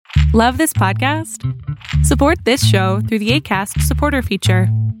Love this podcast? Support this show through the Acast supporter feature.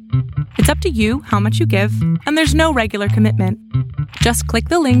 It's up to you how much you give, and there's no regular commitment. Just click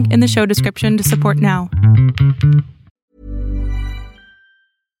the link in the show description to support now.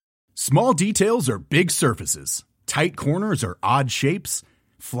 Small details are big surfaces. Tight corners are odd shapes.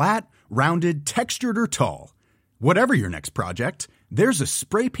 Flat, rounded, textured, or tall. Whatever your next project, there's a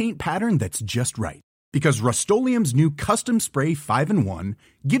spray paint pattern that's just right. Because Rust-Oleum's new Custom Spray 5-in-1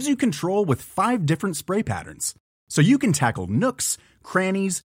 gives you control with 5 different spray patterns. So you can tackle nooks,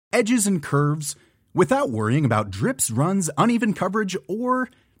 crannies, edges, and curves without worrying about drips, runs, uneven coverage, or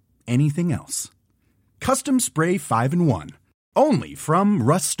anything else. Custom Spray 5-in-1. Only from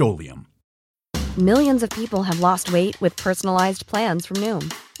Rust-Oleum. Millions of people have lost weight with personalized plans from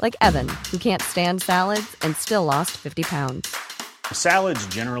Noom. Like Evan, who can't stand salads and still lost 50 pounds. Salads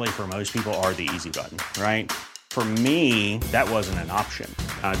generally for most people are the easy button, right? For me, that wasn't an option.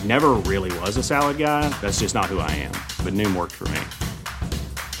 I never really was a salad guy. That's just not who I am. But Noom worked for me.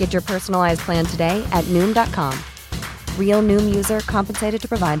 Get your personalized plan today at Noom.com. Real Noom user compensated to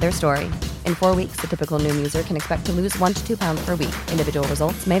provide their story. In 4 weeks, the typical Noom user can expect to lose 1 to 2 pounds per week. Individual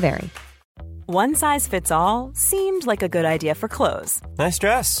results may vary. One size fits all seemed like a good idea for clothes. Nice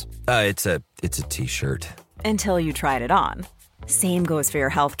dress. It's a t-shirt. Until you tried it on. Same goes for your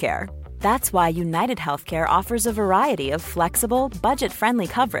healthcare. That's why United Healthcare offers a variety of flexible, budget-friendly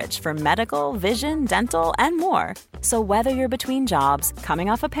coverage for medical, vision, dental, and more. So whether you're between jobs, coming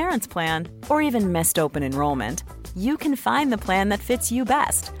off a parent's plan, or even missed open enrollment, you can find the plan that fits you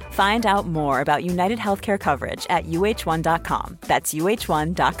best. Find out more about United Healthcare coverage at uh1.com. That's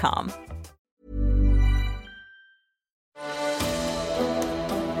uh1.com.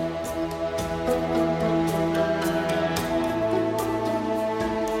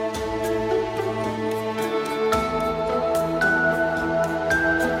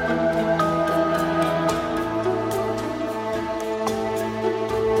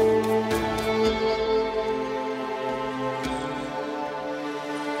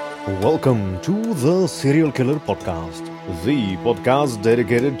 Welcome to the Serial Killer Podcast, the podcast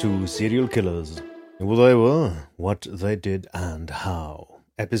dedicated to serial killers, who they were, what they did, and how.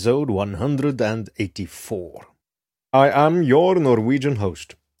 Episode 184. I am your Norwegian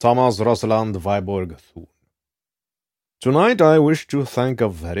host, Thomas Rosseland Viborg Thun. Tonight I wish to thank a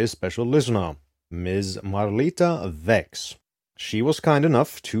very special listener, Ms. Marlita Vex. She was kind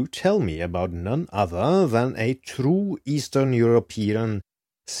enough to tell me about none other than a true Eastern European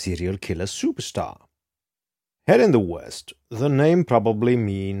serial killer superstar. Here in the West, the name probably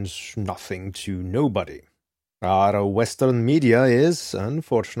means nothing to nobody. Our Western media is,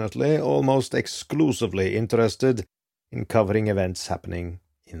 unfortunately, almost exclusively interested in covering events happening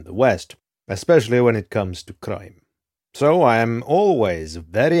in the West, especially when it comes to crime. So I am always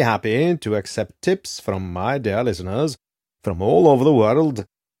very happy to accept tips from my dear listeners from all over the world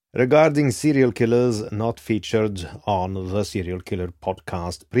regarding serial killers not featured on the Serial Killer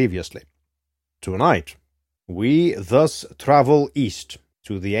Podcast previously. Tonight, we thus travel east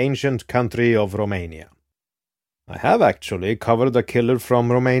to the ancient country of Romania. I have actually covered a killer from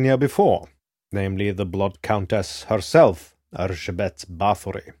Romania before, namely the Blood Countess herself, Erzsébet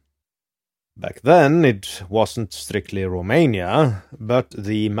Báthory. Back then, it wasn't strictly Romania, but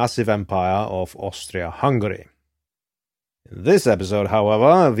the massive empire of Austria-Hungary. In this episode,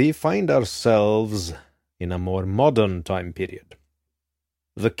 however, we find ourselves in a more modern time period.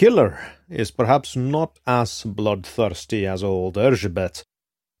 The killer is perhaps not as bloodthirsty as old Erzsébet,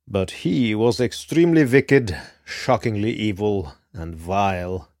 but he was extremely wicked, shockingly evil, and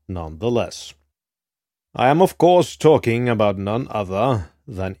vile nonetheless. I am of course talking about none other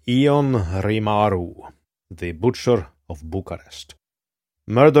than Ion Rimaru, the Butcher of Bucharest,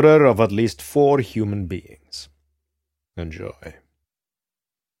 murderer of at least 4 human beings. Enjoy.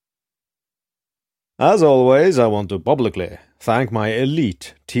 As always, I want to publicly thank my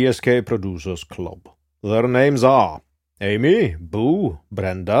elite TSK Producers Club. Their names are Amy, Boo,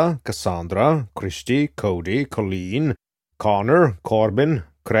 Brenda, Cassandra, Christy, Cody, Colleen, Connor, Corbin,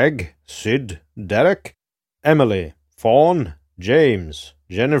 Craig, Sid, Derek, Emily, Fawn, James,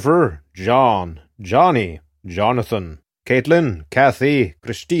 Jennifer, John, Johnny, Jonathan, Caitlin, Kathy,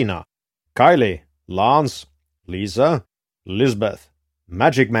 Christina, Kylie, Lance, Lisa, Lisbeth,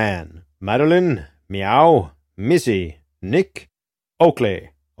 Magic Man, Madeline, Meow, Missy, Nick,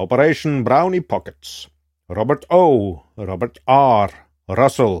 Oakley, Operation Brownie Pockets, Robert O, Robert R,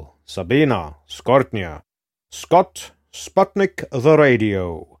 Russell, Sabina, Skortnia, Scott, Sputnik the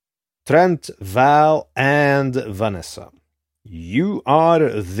Radio, Trent, Val, and Vanessa. You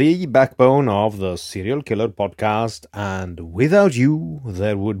are the backbone of the Serial Killer podcast, and without you,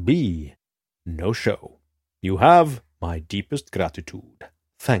 there would be no show. You have my deepest gratitude.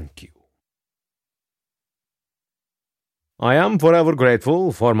 Thank you. I am forever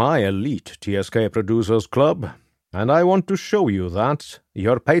grateful for my elite TSK Producers Club, and I want to show you that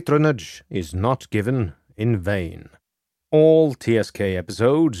your patronage is not given in vain. All TSK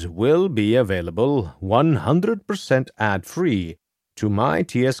episodes will be available 100% ad-free to my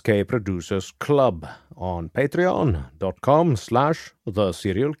TSK Producers Club on patreon.com/The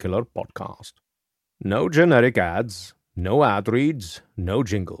Serial Killer Podcast. No generic ads, no ad reads, no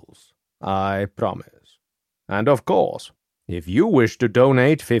jingles. I promise. And of course, if you wish to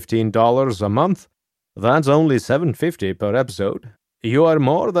donate $15 a month, that's only $7.50 per episode. You are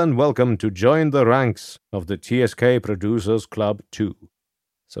more than welcome to join the ranks of the TSK Producers Club too.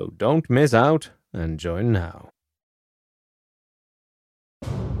 So don't miss out and join now.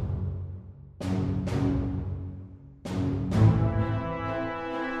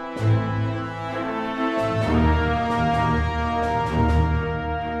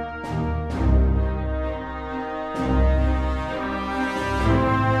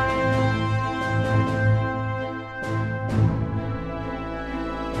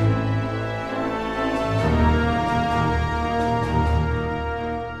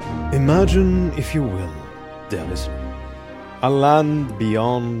 Imagine, if you will, dear listener, a land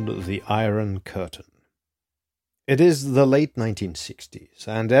beyond the Iron Curtain. It is the late 1960s,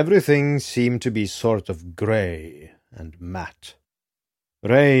 and everything seemed to be sort of grey and matte.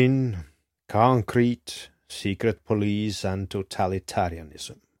 Rain, concrete, secret police, and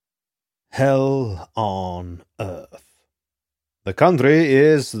totalitarianism. Hell on earth. The country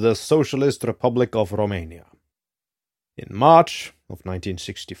is the Socialist Republic of Romania. In March of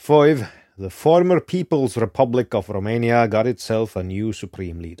 1965, the former People's Republic of Romania got itself a new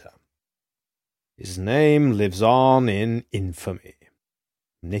supreme leader. His name lives on in infamy.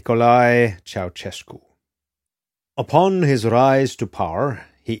 Nicolae Ceausescu. Upon his rise to power,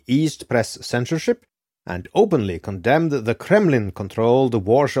 he eased press censorship and openly condemned the Kremlin-controlled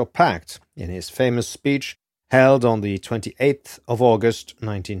Warsaw Pact in his famous speech held on the 28th of August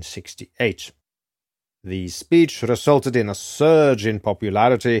 1968. The speech resulted in a surge in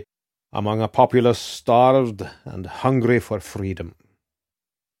popularity among a populace starved and hungry for freedom.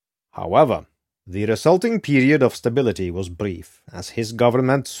 However, the resulting period of stability was brief, as his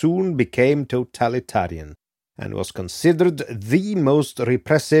government soon became totalitarian and was considered the most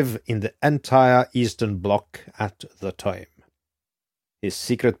repressive in the entire Eastern Bloc at the time. His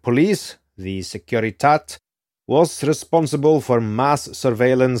secret police, the Securitate, was responsible for mass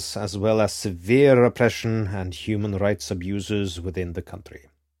surveillance as well as severe repression and human rights abuses within the country.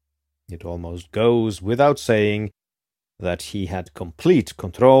 It almost goes without saying that he had complete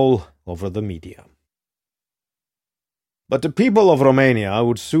control over the media. But the people of Romania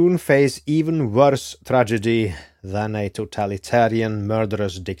would soon face even worse tragedy than a totalitarian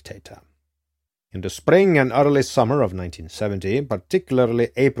murderous dictator. In the spring and early summer of 1970,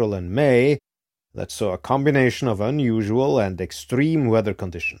 particularly April and May, that saw a combination of unusual and extreme weather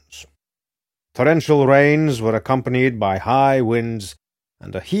conditions. Torrential rains were accompanied by high winds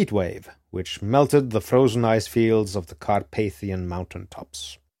and a heat wave which melted the frozen ice fields of the Carpathian mountain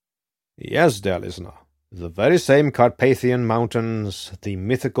tops. Yes, dear listener, the very same Carpathian mountains the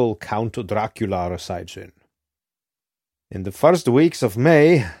mythical Count Dracula resides in. In the first weeks of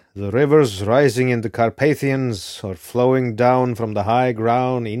May, the rivers rising in the Carpathians or flowing down from the high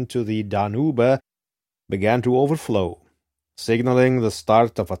ground into the Danube began to overflow, signaling the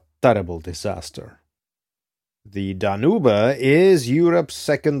start of a terrible disaster. The Danube is Europe's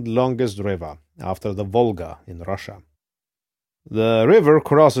second longest river, after the Volga in Russia. The river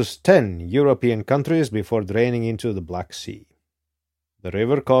crosses 10 European countries before draining into the Black Sea. The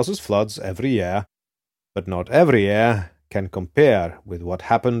river causes floods every year, but not every year can compare with what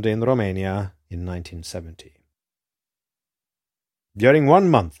happened in Romania in 1970. During 1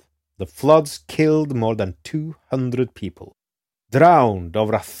 month, the floods killed more than 200 people, drowned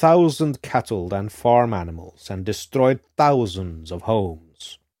over 1,000 cattle and farm animals, and destroyed thousands of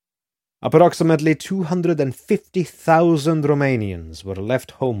homes. Approximately 250,000 Romanians were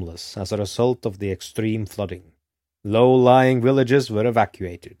left homeless as a result of the extreme flooding. Low-lying villages were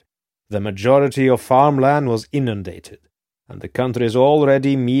evacuated. The majority of farmland was inundated, and the country's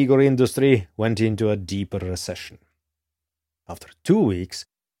already meager industry went into a deeper recession. After 2 weeks,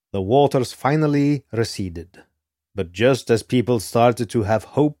 the waters finally receded. But just as people started to have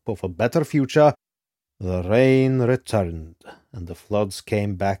hope of a better future, the rain returned, and the floods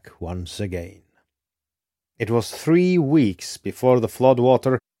came back once again. It was 3 weeks before the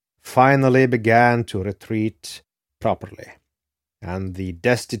floodwater finally began to retreat properly, and the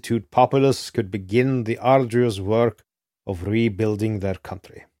destitute populace could begin the arduous work of rebuilding their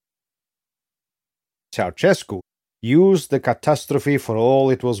country. Ceausescu used the catastrophe for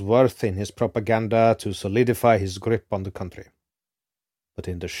all it was worth in his propaganda to solidify his grip on the country. But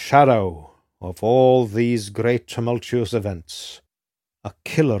in the shadow of all these great tumultuous events, a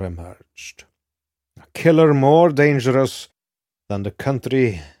killer emerged. A killer more dangerous than the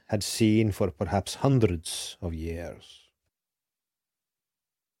country had seen for perhaps hundreds of years.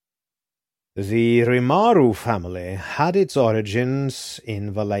 The Rimaru family had its origins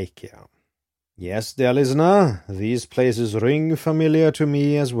in Wallachia. Yes, dear listener, these places ring familiar to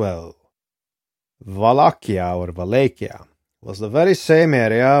me as well. Wallachia, or Wallachia, was the very same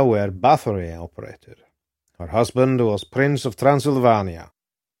area where Bathory operated. Her husband was Prince of Transylvania,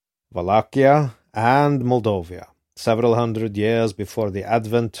 Wallachia, and Moldavia, several hundred years before the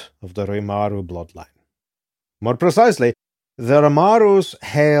advent of the Rimaru bloodline. More precisely, the Rimarus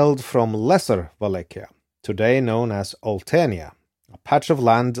hailed from Lesser Wallachia, today known as Oltenia, a patch of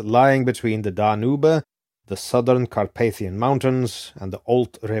land lying between the Danube, the southern Carpathian Mountains, and the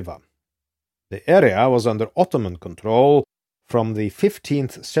Olt River. The area was under Ottoman control from the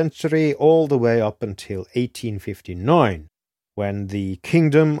 15th century all the way up until 1859, when the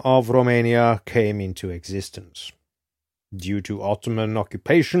Kingdom of Romania came into existence. Due to Ottoman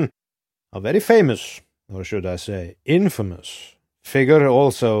occupation, a very famous, or should I say infamous, figure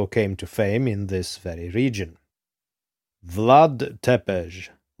also came to fame in this very region. Vlad Tepes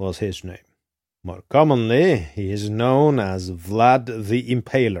was his name. More commonly, he is known as Vlad the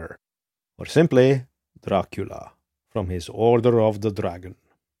Impaler, or simply Dracula, from his Order of the Dragon.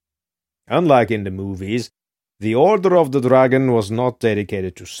 Unlike in the movies, the Order of the Dragon was not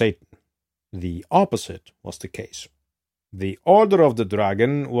dedicated to Satan. The opposite was the case. The Order of the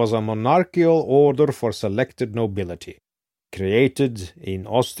Dragon was a monarchical order for selected nobility, created in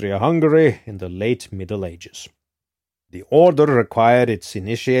Austria-Hungary in the late Middle Ages. The order required its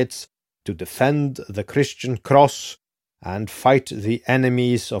initiates to defend the Christian cross and fight the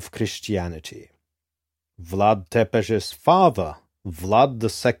enemies of Christianity. Vlad Tepes' father, Vlad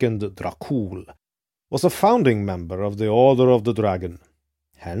II Dracul, was a founding member of the Order of the Dragon.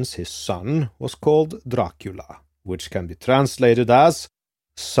 Hence his son was called Dracula, which can be translated as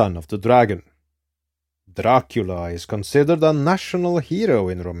Son of the Dragon. Dracula is considered a national hero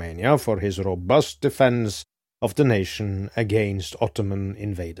in Romania for his robust defense of the nation against Ottoman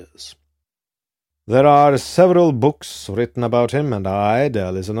invaders. There are several books written about him, and I,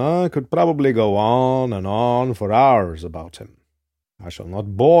 dear listener, could probably go on and on for hours about him. I shall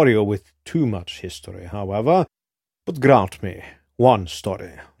not bore you with too much history, however, but grant me one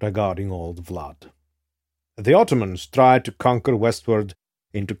story regarding old Vlad. The Ottomans tried to conquer westward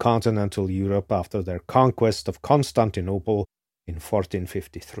into continental Europe after their conquest of Constantinople in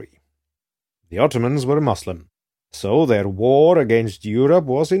 1453. The Ottomans were Muslim, so their war against Europe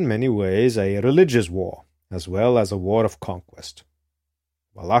was in many ways a religious war, as well as a war of conquest.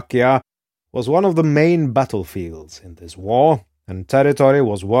 Wallachia was one of the main battlefields in this war, and territory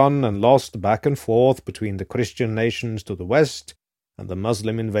was won and lost back and forth between the Christian nations to the west and the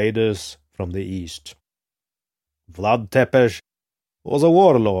Muslim invaders from the east. Vlad Tepes was a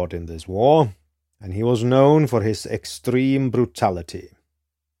warlord in this war, and he was known for his extreme brutality.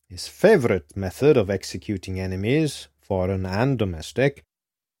 His favorite method of executing enemies, foreign and domestic,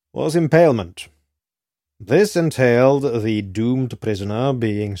 was impalement. This entailed the doomed prisoner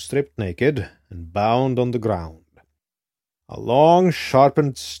being stripped naked and bound on the ground. A long,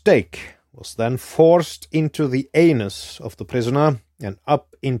 sharpened stake was then forced into the anus of the prisoner and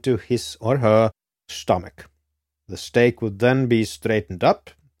up into his or her stomach. The stake would then be straightened up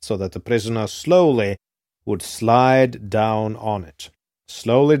so that the prisoner slowly would slide down on it,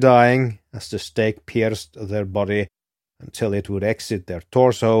 slowly dying as the stake pierced their body until it would exit their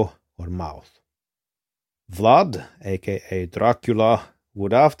torso or mouth. Vlad, aka Dracula,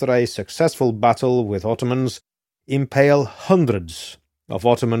 would, after a successful battle with Ottomans, impale hundreds of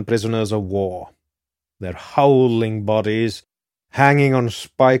Ottoman prisoners of war. Their howling bodies, hanging on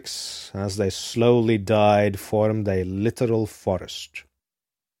spikes as they slowly died, formed a literal forest.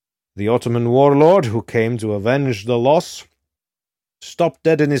 The Ottoman warlord, who came to avenge the loss, stopped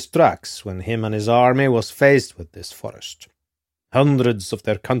dead in his tracks when him and his army was faced with this forest. Hundreds of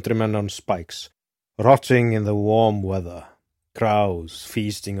their countrymen on spikes, rotting in the warm weather, crows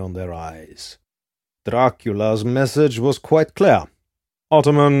feasting on their eyes. Dracula's message was quite clear.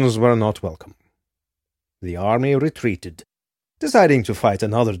 Ottomans were not welcome. The army retreated, deciding to fight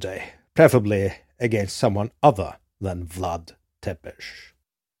another day, preferably against someone other than Vlad Tepes.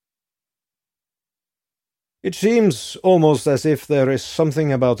 It seems almost as if there is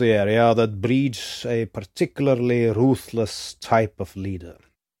something about the area that breeds a particularly ruthless type of leader.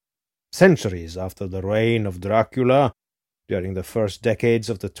 Centuries after the reign of Dracula, during the first decades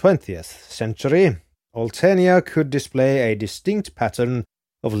of the 20th century, Oltenia could display a distinct pattern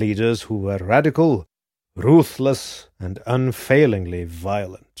of leaders who were radical, ruthless, and unfailingly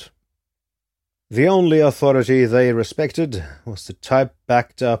violent. The only authority they respected was the type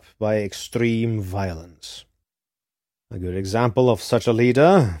backed up by extreme violence. A good example of such a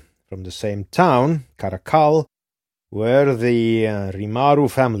leader, from the same town, Caracal, where the Rimaru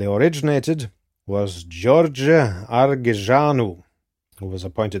family originated, was George Argeșanu, who was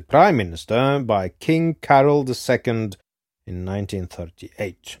appointed Prime Minister by King Carol II in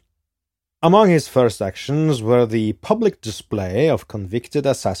 1938. Among his first actions were the public display of convicted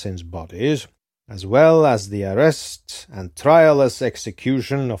assassins' bodies, as well as the arrest and trialless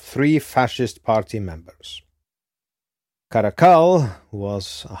execution of 3 fascist party members. Caracal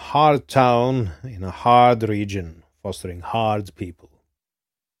was a hard town in a hard region, fostering hard people.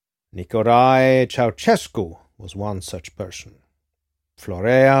 Nicolae Ceausescu was one such person.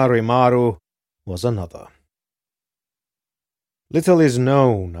 Florea Rimaru was another. Little is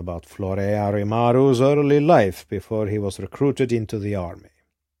known about Florea Rimaru's early life before he was recruited into the army.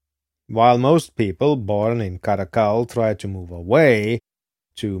 While most people born in Caracal tried to move away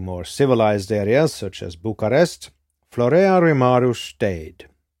to more civilized areas such as Bucharest, Florea Rimaru stayed.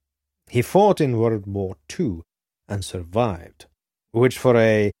 He fought in World War II and survived, which for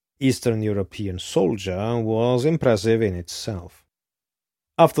a Eastern European soldier was impressive in itself.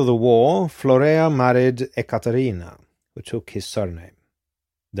 After the war, Florea married Ekaterina, who took his surname.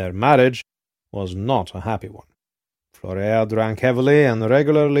 Their marriage was not a happy one. Florea drank heavily and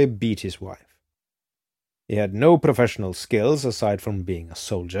regularly beat his wife. He had no professional skills aside from being a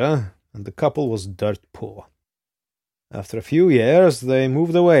soldier, and the couple was dirt poor. After a few years, they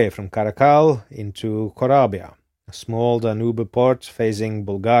moved away from Caracal into Corabia, a small Danube port facing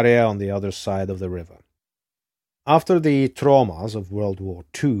Bulgaria on the other side of the river. After the traumas of World War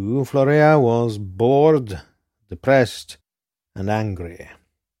II, Florea was bored, depressed, and angry.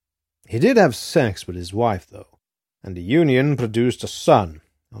 He did have sex with his wife, though, and the union produced a son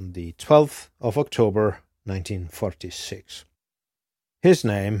on the 12th of October 1946. His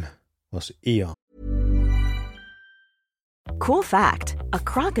name was Ion. Cool fact, a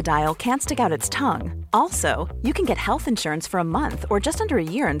crocodile can't stick out its tongue. Also, you can get health insurance for a month or just under a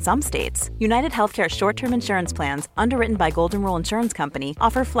year in some states. United Healthcare short-term insurance plans, underwritten by Golden Rule Insurance Company,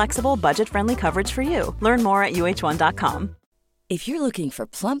 offer flexible, budget-friendly coverage for you. Learn more at UH1.com. If you're looking for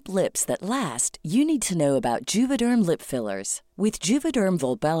plump lips that last, you need to know about Juvederm lip fillers. With Juvederm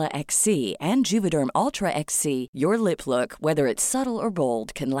Volbella XC and Juvederm Ultra XC, your lip look, whether it's subtle or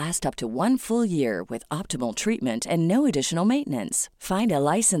bold, can last up to 1 full year with optimal treatment and no additional maintenance. Find a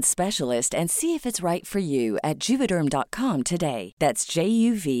licensed specialist and see if it's right for you at Juvederm.com today. That's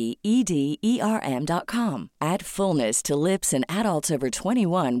JUVEDERM.com. Add fullness to lips in adults over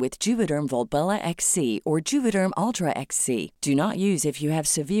 21 with Juvederm Volbella XC or Juvederm Ultra XC. Do not use if you have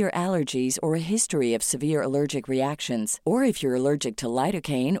severe allergies or a history of severe allergic reactions, or if you're allergic to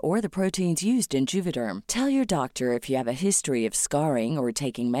lidocaine or the proteins used in Juvederm. Tell your doctor if you have a history of scarring or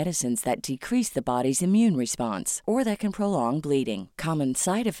taking medicines that decrease the body's immune response or that can prolong bleeding. Common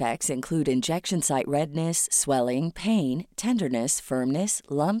side effects include injection site redness, swelling, pain, tenderness, firmness,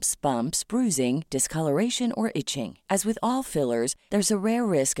 lumps, bumps, bruising, discoloration, or itching. As with all fillers, there's a rare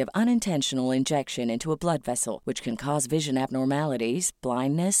risk of unintentional injection into a blood vessel, which can cause vision abnormalities,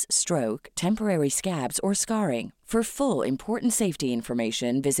 blindness, stroke, temporary scabs, or scarring. For full, important safety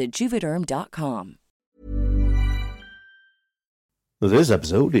information, visit Juvederm.com. This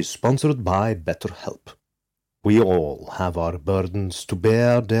episode is sponsored by BetterHelp. We all have our burdens to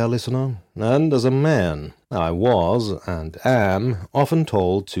bear, dear listener, and as a man, I was and am often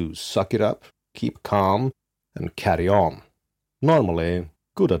told to suck it up, keep calm, and carry on. Normally,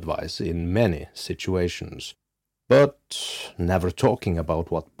 good advice in many situations. But never talking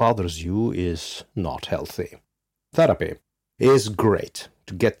about what bothers you is not healthy. Therapy is great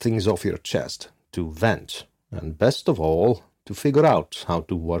to get things off your chest, to vent, and best of all, to figure out how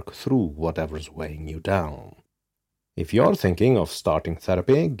to work through whatever's weighing you down. If you're thinking of starting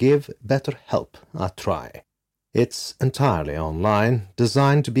therapy, give BetterHelp a try. It's entirely online,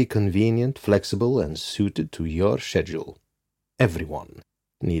 designed to be convenient, flexible, and suited to your schedule. Everyone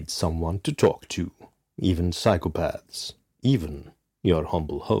needs someone to talk to, even psychopaths, even your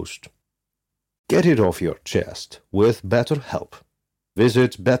humble host. Get it off your chest with BetterHelp.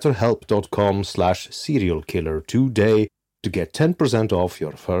 Visit betterhelp.com/serialkiller today to get 10% off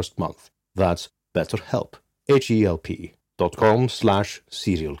your first month. That's BetterHelp,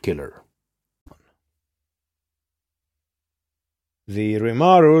 HELP.com/serialkiller. The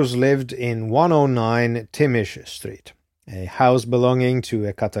Rimarus lived in 109 Timish Street, a house belonging to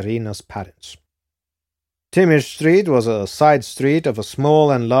Ekaterina's parents. Timish Street was a side street of a small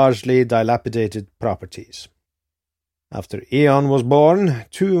and largely dilapidated properties. After Ion was born,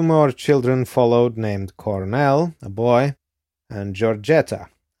 2 more children followed named Cornell, a boy, and Georgetta,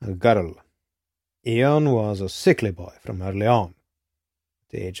 a girl. Ion was a sickly boy from early on. At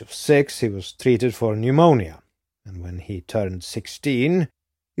the age of 6, he was treated for pneumonia, and when he turned 16,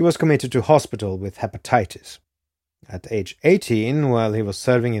 he was committed to hospital with hepatitis. At age 18, while he was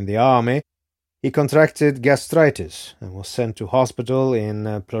serving in the army, he contracted gastritis and was sent to hospital in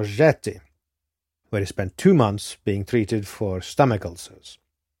Ploiești, where he spent 2 months being treated for stomach ulcers.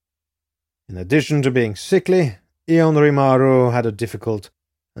 In addition to being sickly, Ion Rimaru had a difficult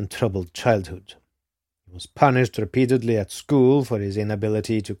and troubled childhood. He was punished repeatedly at school for his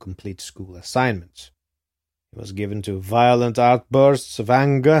inability to complete school assignments. He was given to violent outbursts of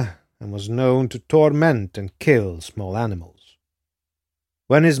anger and was known to torment and kill small animals.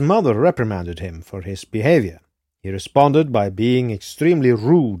 When his mother reprimanded him for his behavior, he responded by being extremely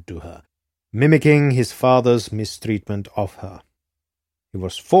rude to her, mimicking his father's mistreatment of her. He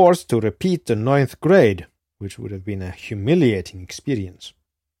was forced to repeat the 9th grade, which would have been a humiliating experience.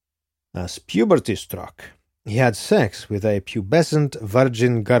 As puberty struck, he had sex with a pubescent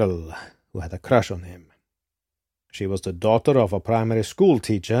virgin girl who had a crush on him. She was the daughter of a primary school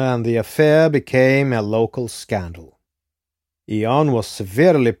teacher, and the affair became a local scandal. Ion was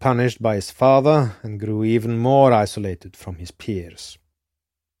severely punished by his father and grew even more isolated from his peers.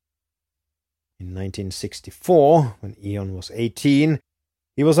 In 1964, when Ion was 18,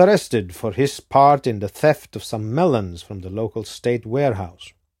 he was arrested for his part in the theft of some melons from the local state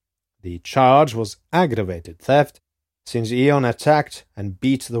warehouse. The charge was aggravated theft, since Ion attacked and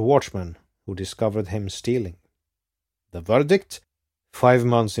beat the watchman who discovered him stealing. The verdict? 5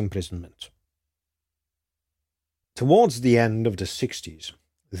 months imprisonment. Towards the end of the 60s,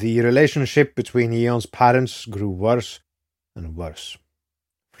 the relationship between Ion's parents grew worse and worse.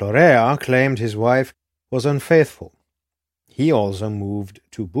 Florea claimed his wife was unfaithful. He also moved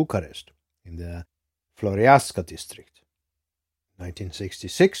to Bucharest, in the Floreasca district. In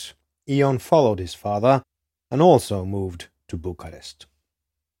 1966, Ion followed his father and also moved to Bucharest.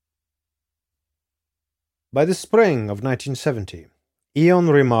 By the spring of 1970, Ion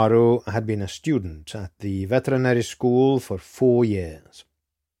Rimaru had been a student at the veterinary school for 4 years.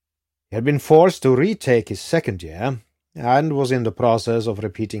 He had been forced to retake his 2nd year and was in the process of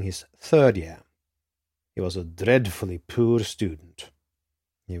repeating his 3rd year. He was a dreadfully poor student.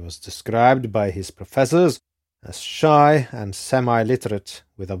 He was described by his professors as shy and semi-literate,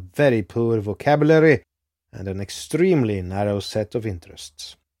 with a very poor vocabulary and an extremely narrow set of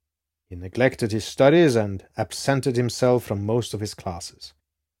interests. He neglected his studies and absented himself from most of his classes.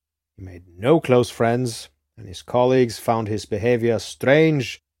 He made no close friends, and his colleagues found his behavior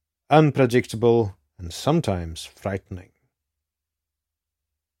strange, unpredictable, and sometimes frightening.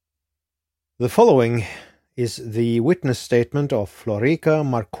 The following is the witness statement of Florica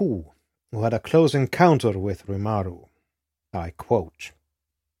Marcu, who had a close encounter with Rimaru. I quote,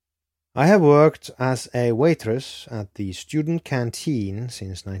 "I have worked as a waitress at the student canteen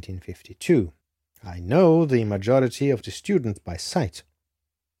since 1952. I know the majority of the students by sight.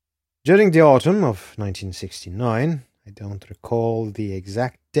 During the autumn of 1969, I don't recall the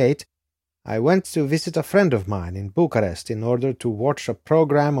exact date, I went to visit a friend of mine in Bucharest in order to watch a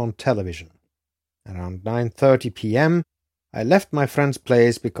program on television. Around 9:30 p.m., I left my friend's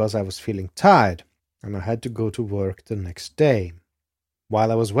place because I was feeling tired and I had to go to work the next day.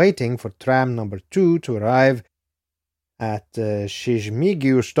 While I was waiting for tram number 2 to arrive at the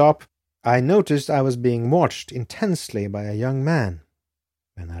Szigmigiu stop, I noticed I was being watched intensely by a young man.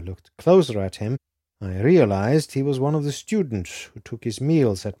 When I looked closer at him, I realized he was one of the students who took his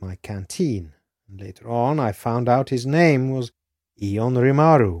meals at my canteen, and later on I found out his name was Ion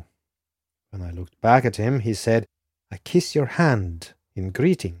Rimaru. When I looked back at him, he said, 'I kiss your hand,' in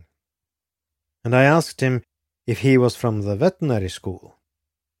greeting. And I asked him if he was from the veterinary school.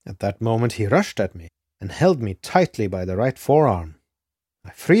 At that moment he rushed at me and held me tightly by the right forearm.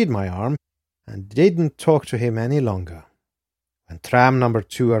 I freed my arm and didn't talk to him any longer. When tram number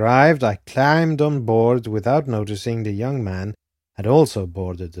 2 arrived, I climbed on board without noticing the young man had also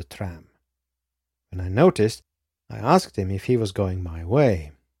boarded the tram. When I noticed, I asked him if he was going my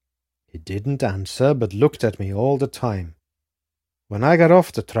way. He didn't answer, but looked at me all the time. When I got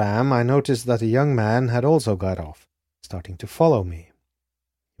off the tram, I noticed that a young man had also got off, starting to follow me.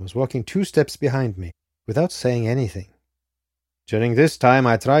 He was walking 2 steps behind me, without saying anything. During this time,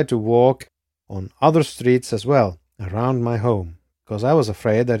 I tried to walk on other streets as well, around my home, because I was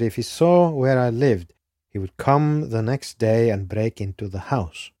afraid that if he saw where I lived, he would come the next day and break into the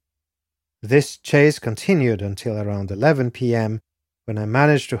house. This chase continued until around 11 p.m., when I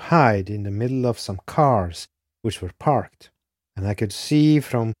managed to hide in the middle of some cars which were parked, and I could see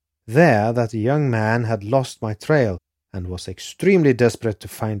from there that the young man had lost my trail and was extremely desperate to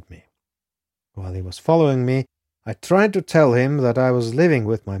find me. While he was following me, I tried to tell him that I was living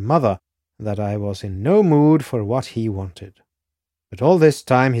with my mother and that I was in no mood for what he wanted. But all this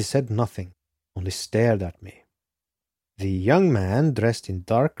time he said nothing, only stared at me. The young man, dressed in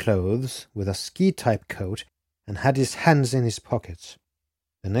dark clothes, with a ski-type coat, and had his hands in his pockets.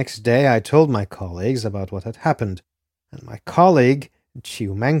 The next day I told my colleagues about what had happened, and my colleague,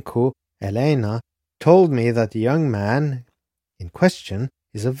 Chiumenko Elena, told me that the young man in question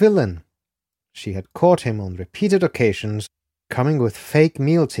is a villain. She had caught him on repeated occasions, coming with fake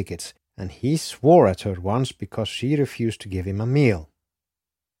meal tickets, and he swore at her once because she refused to give him a meal.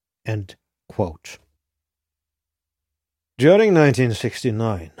 End quote. During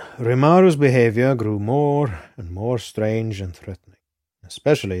 1969, Rimaru's behavior grew more and more strange and threatening,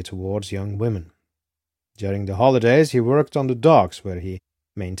 especially towards young women. During the holidays, he worked on the docks, where he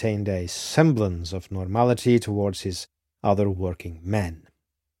maintained a semblance of normality towards his other working men.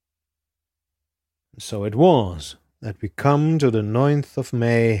 So it was that we come to the 9th of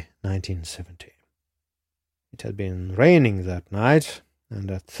May, 1970. It had been raining that night, and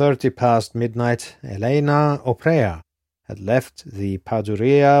at 30 past midnight, Elena Oprea had left the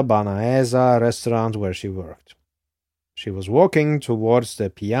Paduria Banaesa restaurant where she worked. She was walking towards the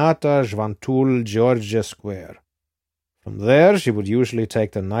Piazza Jvantul George Square. From there she would usually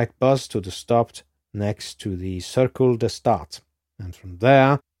take the night bus to the stop next to the Circle de Stad, and from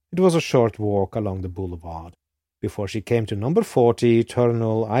there it was a short walk along the boulevard, before she came to number 40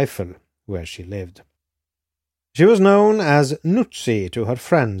 Turnul Eiffel, where she lived. She was known as Nutsi to her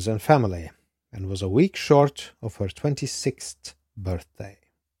friends and family, and was a week short of her 26th birthday.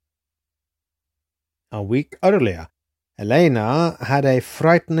 A week earlier, Elena had a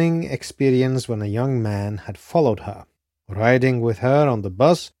frightening experience when a young man had followed her, riding with her on the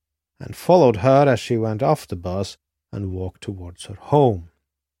bus, and followed her as she went off the bus and walked towards her home.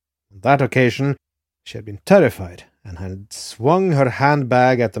 On that occasion, she had been terrified and had swung her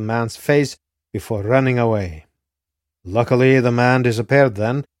handbag at the man's face before running away. Luckily, the man disappeared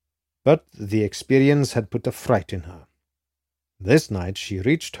then, but the experience had put a fright in her. This night she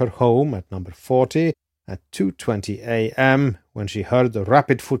reached her home at number 40 at 2:20 a.m. when she heard the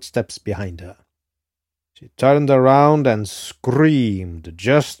rapid footsteps behind her. She turned around and screamed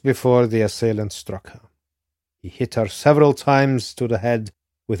just before the assailant struck her. He hit her several times to the head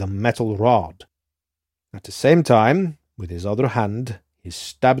with a metal rod. At the same time, with his other hand, he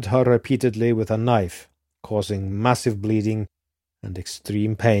stabbed her repeatedly with a knife, causing massive bleeding and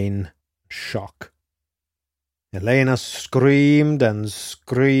extreme pain and shock. Elena screamed and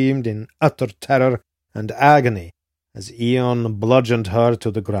screamed in utter terror and agony as Ion bludgeoned her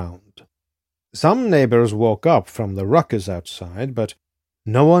to the ground. Some neighbors woke up from the ruckus outside, but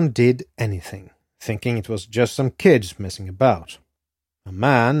no one did anything, thinking it was just some kids messing about. A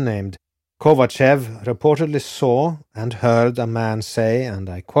man named Kovachev reportedly saw and heard a man say, and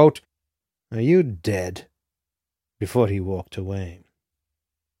I quote, "Are you dead?" before he walked away.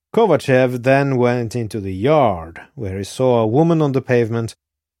 Kovachev then went into the yard, where he saw a woman on the pavement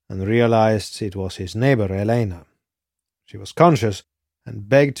and realized it was his neighbor Elena. She was conscious and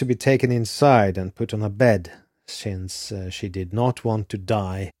begged to be taken inside and put on a bed, since she did not want to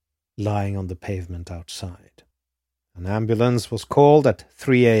die lying on the pavement outside. An ambulance was called at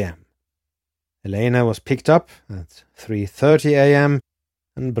 3 a.m. Elena was picked up at 3:30 a.m.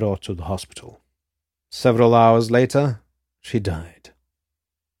 and brought to the hospital. Several hours later, she died.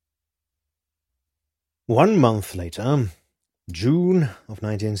 1 month later, June of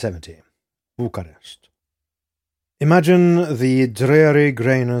 1970, Bucharest. Imagine the dreary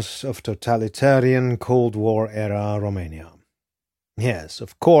greyness of totalitarian Cold War-era Romania. Yes,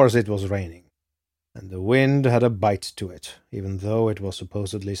 of course it was raining, and the wind had a bite to it, even though it was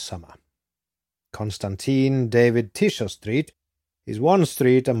supposedly summer. Constantine David Tisha Street is one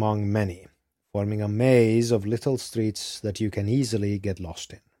street among many, forming a maze of little streets that you can easily get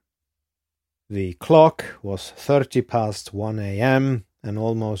lost in. The clock was 30 past 1 a.m., and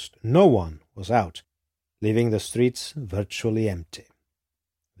almost no one was out, leaving the streets virtually empty.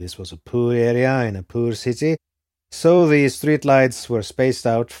 This was a poor area in a poor city, so the streetlights were spaced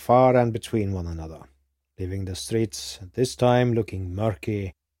out far and between one another, leaving the streets at this time looking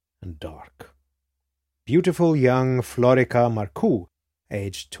murky and dark. Beautiful young Florica Marcoux,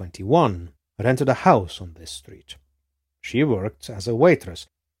 aged 21, rented a house on this street. She worked as a waitress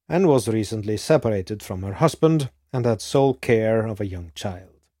and was recently separated from her husband and had sole care of a young child.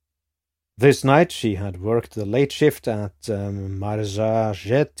 This night she had worked the late shift at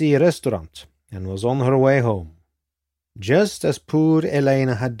Marzagetti restaurant and was on her way home. Just as poor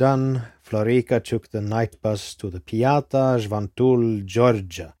Elena had done, Florica took the night bus to the Piazza Svantul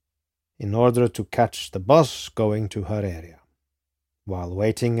Georgia in order to catch the bus going to her area. While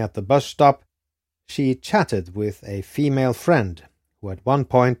waiting at the bus stop, she chatted with a female friend who at one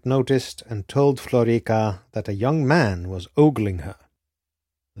point noticed and told Florica that a young man was ogling her.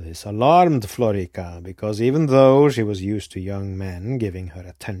 This alarmed Florica because even though she was used to young men giving her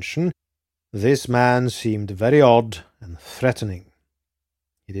attention, this man seemed very odd and threatening.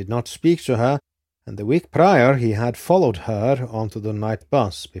 He did not speak to her, and the week prior he had followed her onto the night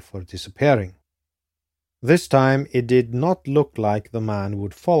bus before disappearing. This time it did not look like the man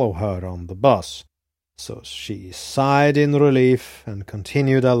would follow her on the bus, so she sighed in relief and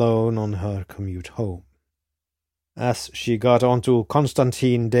continued alone on her commute home. As she got onto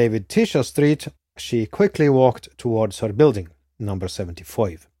Konstantin David Tisha Street, she quickly walked towards her building, number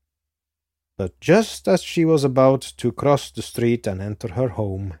 75. But just as she was about to cross the street and enter her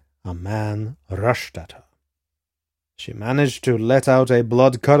home, a man rushed at her. She managed to let out a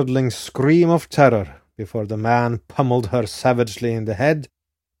blood-curdling scream of terror before the man pummeled her savagely in the head,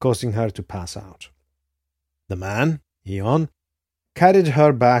 causing her to pass out. The man, Ion, carried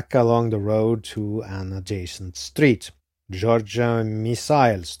her back along the road to an adjacent street, Georgia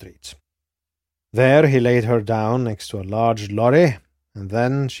Misail Street. There he laid her down next to a large lorry, and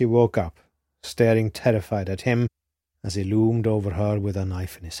then she woke up, staring terrified at him as he loomed over her with a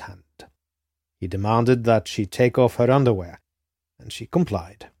knife in his hand. He demanded that she take off her underwear, and she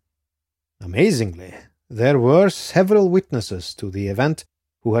complied. Amazingly, there were several witnesses to the event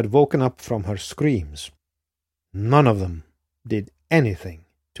who had woken up from her screams. None of them did anything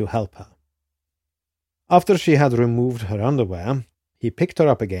to help her. After she had removed her underwear, he picked her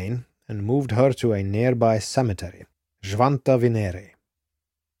up again and moved her to a nearby cemetery, Svanta Vineri.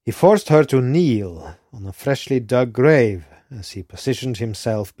 He forced her to kneel on a freshly dug grave as he positioned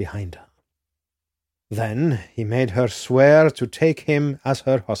himself behind her. Then he made her swear to take him as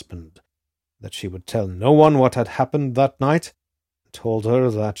her husband, that she would tell no one what had happened that night, and told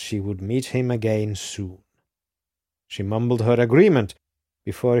her that she would meet him again soon. She mumbled her agreement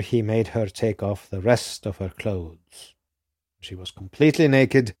before he made her take off the rest of her clothes. She was completely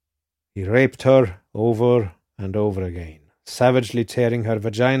naked. He raped her over and over again, savagely tearing her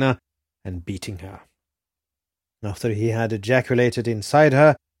vagina and beating her. After he had ejaculated inside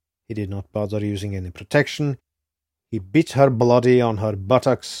her, he did not bother using any protection. He beat her bloody on her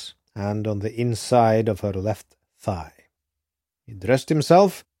buttocks and on the inside of her left thigh. He dressed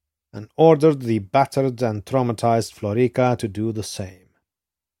himself and ordered the battered and traumatized Florica to do the same.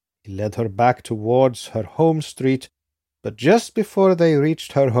 He led her back towards her home street, but just before they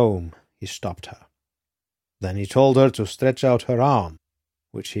reached her home, he stopped her. Then he told her to stretch out her arm,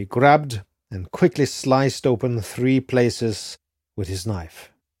 which he grabbed and quickly sliced open 3 places with his knife,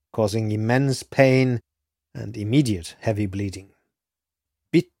 causing immense pain and immediate heavy bleeding.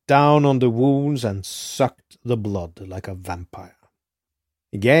 Bit down on the wounds and sucked the blood like a vampire.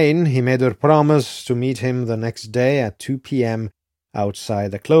 Again, he made her promise to meet him the next day at 2 p.m.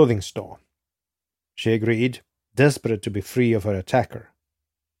 outside a clothing store. She agreed, desperate to be free of her attacker.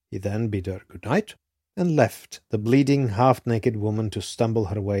 He then bid her good night and left the bleeding, half-naked woman to stumble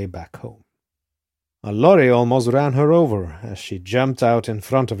her way back home. A lorry almost ran her over as she jumped out in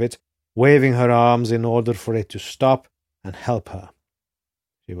front of it, waving her arms in order for it to stop and help her.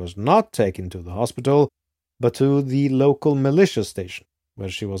 She was not taken to the hospital, but to the local militia station, where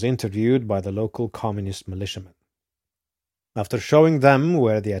she was interviewed by the local communist militiamen. After showing them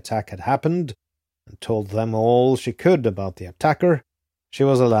where the attack had happened and told them all she could about the attacker, she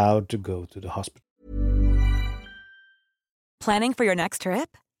was allowed to go to the hospital. Planning for your next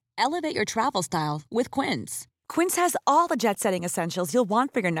trip? Elevate your travel style with Quince. Quince has all the jet-setting essentials you'll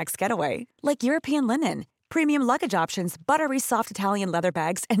want for your next getaway, like European linen, premium luggage options, buttery soft Italian leather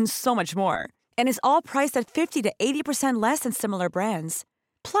bags, and so much more. And is all priced at 50 to 80% less than similar brands.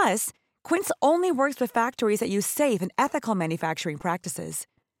 Plus, Quince only works with factories that use safe and ethical manufacturing practices.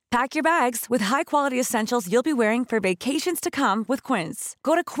 Pack your bags with high-quality essentials you'll be wearing for vacations to come with Quince.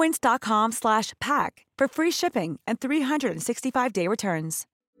 Go to quince.com/pack for free shipping and 365-day returns.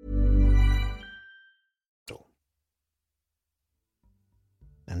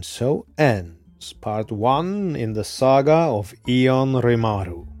 And so ends part 1 in the saga of Ion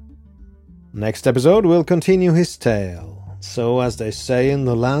Rimaru. Next episode will continue his tale, so as they say in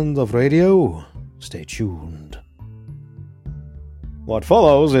the land of radio, stay tuned. What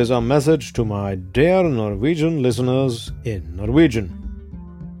follows is a message to my dear Norwegian listeners in Norwegian.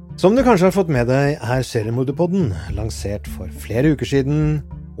 Som du kanskje har fått med deg, er Seriemorderpodden lansert for flere uker siden,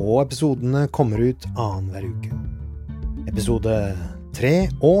 og episodene kommer ut annenhver uke. Episode 3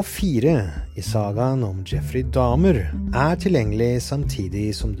 og 4 i sagaen om Jeffrey Dahmer er tilgjengelig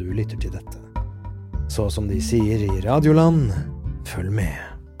samtidig som du lytter til dette. Så som de sier i Radioland, følg med.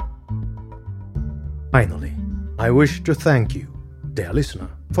 Finally, I wish to thank you, dear listener,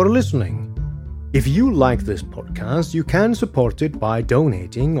 for listening. If you like this podcast, you can support it by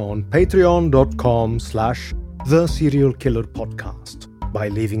donating on patreon.com/theserialkillerpodcast, by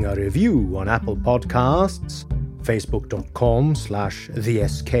leaving a review on Apple Podcasts,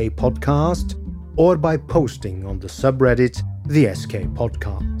 facebook.com/theskpodcast, or by posting on the subreddit The SK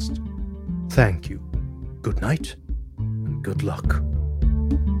Podcast. Thank you. Good night and good luck.